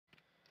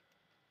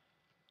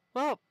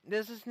Well,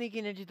 this is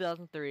Sneaky Ninja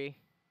 2003.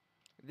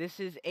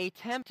 This is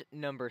attempt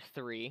number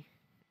 3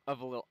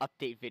 of a little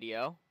update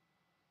video.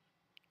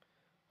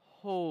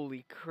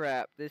 Holy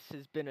crap, this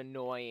has been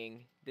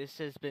annoying. This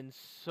has been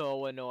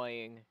so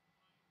annoying.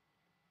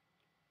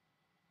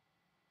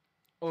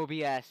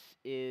 OBS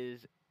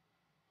is...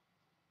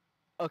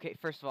 Okay,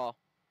 first of all,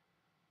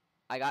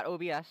 I got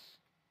OBS.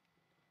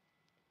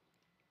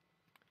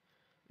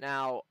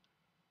 Now,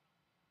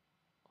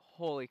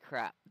 holy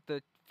crap.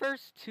 The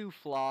first 2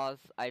 flaws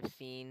I've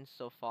seen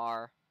so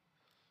far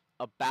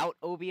about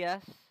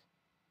OBS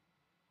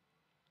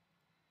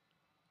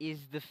is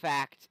the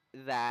fact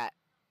that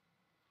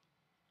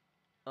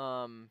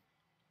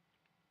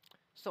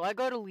so I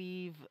go to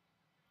leave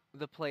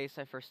the place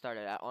I first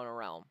started at on a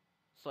realm.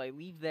 So I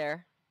leave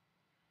there,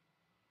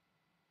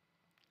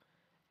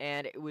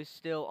 and it was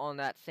still on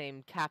that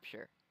same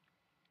capture.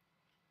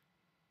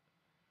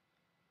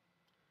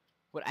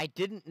 What I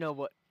didn't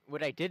know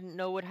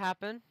would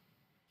happen,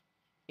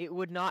 it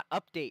would not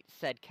update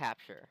said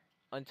capture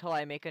until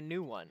I make a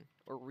new one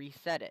or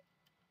reset it.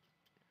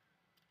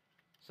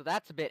 So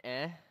that's a bit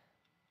eh.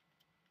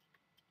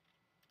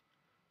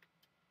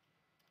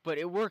 But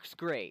it works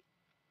great,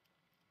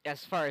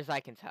 as far as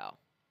I can tell.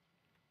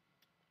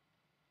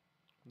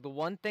 The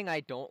one thing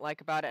I don't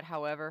like about it,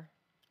 however,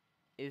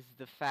 is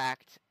the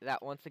fact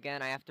that once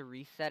again I have to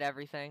reset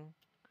everything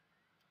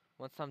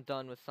once I'm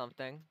done with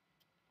something.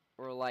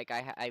 Or like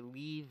I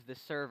leave the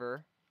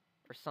server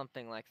or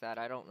something like that.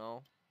 I don't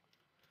know.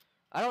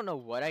 I don't know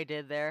what I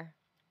did there,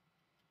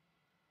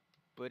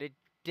 but it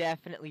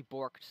definitely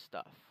borked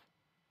stuff.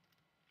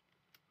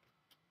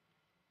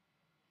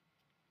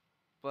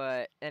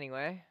 But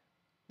anyway,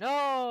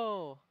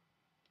 no!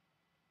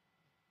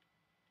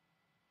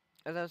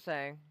 As I was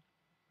saying,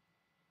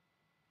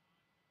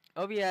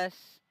 OBS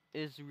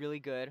is really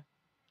good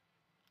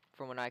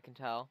from what I can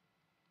tell.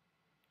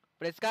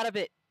 But it's got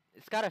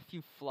a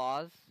few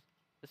flaws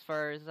as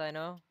far as I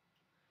know.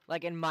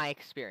 Like in my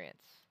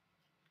experience.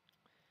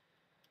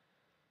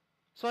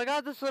 So I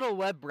got this little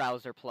web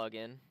browser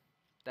plugin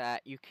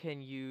that you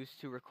can use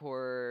to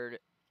record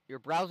your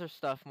browser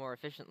stuff more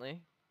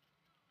efficiently.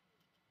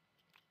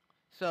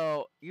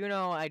 So, you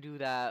know I do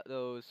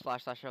those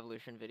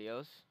 //revolution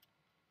videos.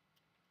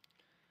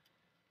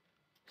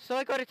 So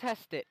I go to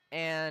test it,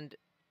 and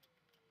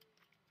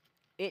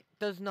it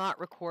does not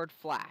record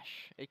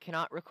Flash. It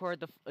cannot record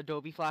the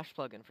Adobe Flash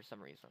plugin for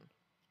some reason.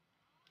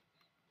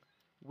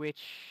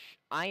 Which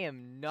I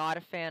am not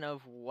a fan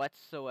of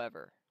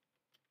whatsoever.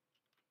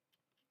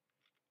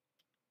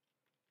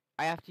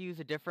 I have to use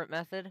a different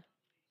method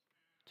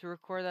to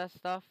record that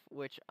stuff,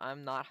 which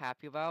I'm not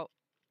happy about.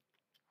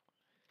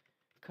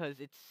 Because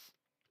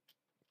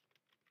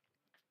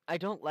I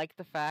don't like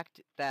the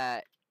fact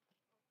that...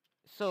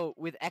 So,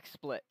 with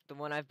XSplit, the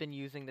one I've been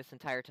using this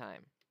entire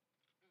time.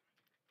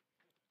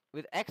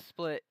 With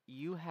XSplit,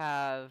 you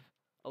have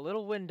a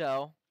little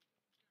window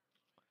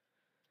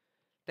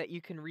that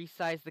you can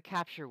resize the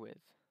capture with.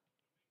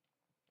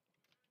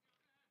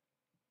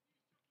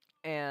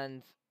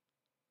 And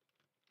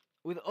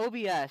with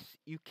OBS,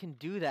 you can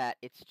do that.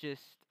 It's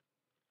just...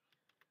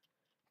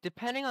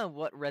 Depending on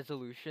what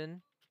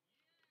resolution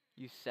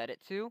you set it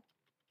to,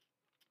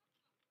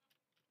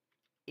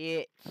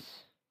 it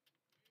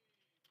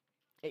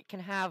can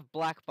have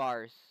black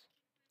bars,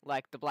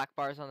 like the black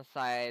bars on the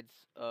sides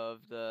of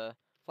the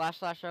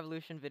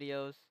 //revolution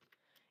videos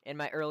and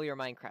my earlier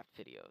Minecraft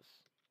videos.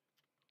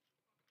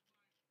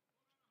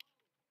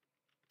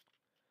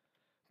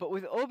 But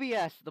with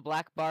OBS, the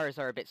black bars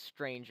are a bit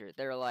stranger.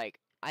 They're like,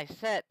 I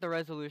set the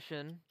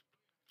resolution,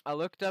 I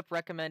looked up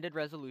recommended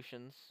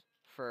resolutions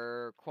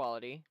for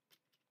quality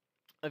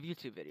of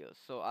YouTube videos.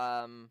 So,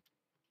 I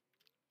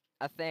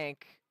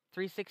think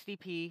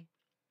 360p,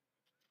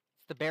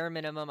 it's the bare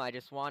minimum. I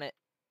just want it.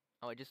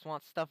 I just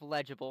want stuff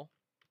legible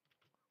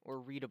or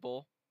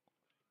readable.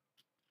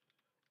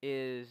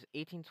 Is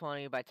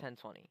 1820 by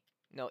 1020.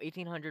 No,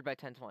 1800 by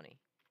 1020.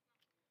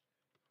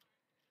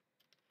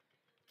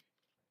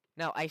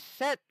 Now, I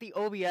set the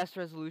OBS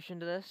resolution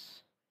to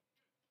this,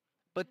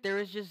 but there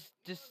was just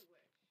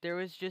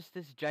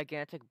this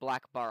gigantic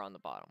black bar on the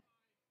bottom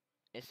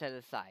instead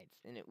of the sides,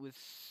 and it was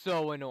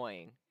so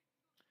annoying.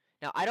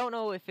 Now, I don't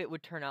know if it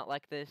would turn out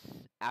like this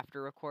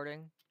after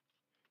recording,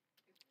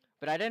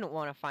 but I didn't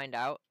want to find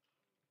out.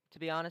 To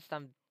be honest,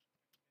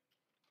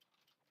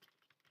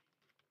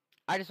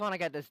 I just want to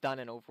get this done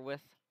and over with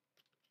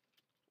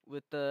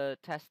the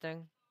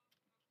testing.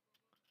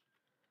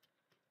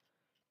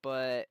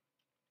 But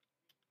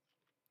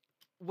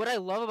what I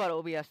love about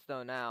OBS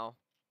though now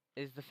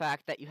is the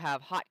fact that you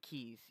have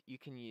hotkeys you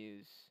can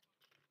use.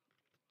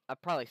 I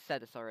probably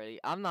said this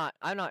already. I'm not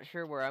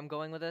sure where I'm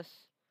going with this.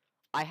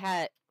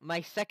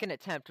 My second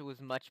attempt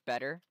was much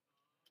better,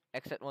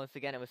 except once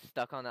again it was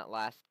stuck on that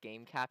last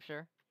game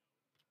capture.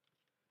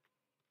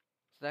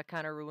 So that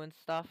kind of ruins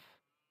stuff.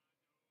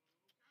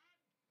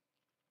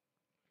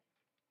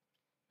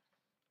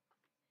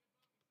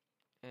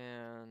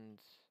 And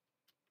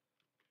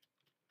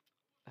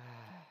I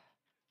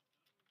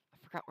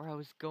forgot where I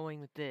was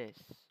going with this.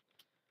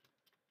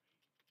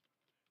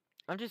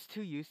 I'm just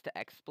too used to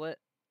XSplit,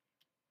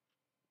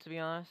 to be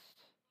honest.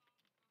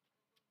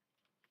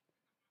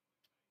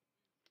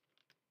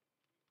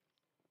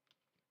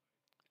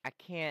 I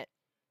can't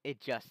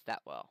adjust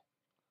that well.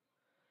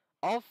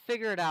 I'll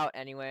figure it out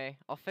anyway.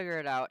 I'll figure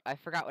it out. I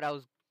forgot what I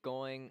was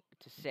going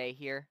to say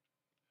here.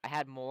 I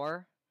had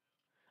more.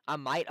 I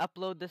might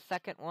upload the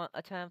second one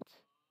attempt,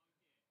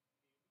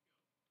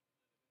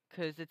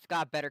 because it's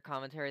got better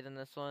commentary than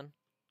this one.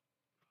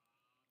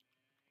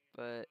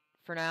 But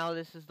for now,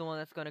 this is the one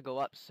that's going to go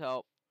up.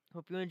 So,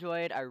 hope you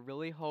enjoyed. I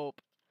really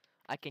hope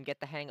I can get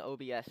the hang of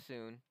OBS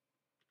soon,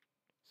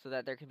 so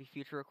that there can be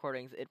future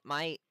recordings. It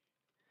might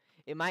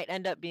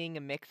end up being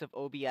a mix of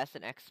OBS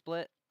and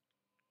XSplit,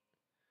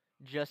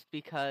 just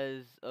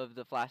because of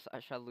the flash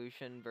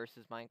resolution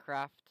versus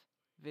Minecraft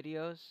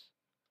videos.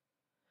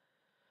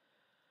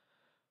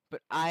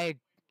 But I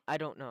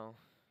don't know.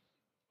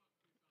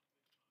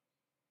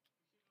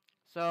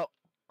 So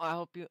I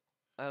hope you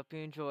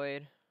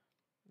enjoyed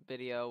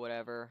video,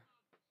 whatever.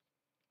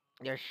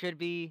 There should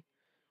be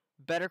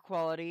better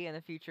quality in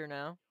the future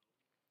now.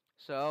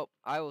 So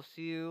I will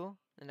see you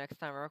the next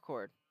time I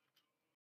record.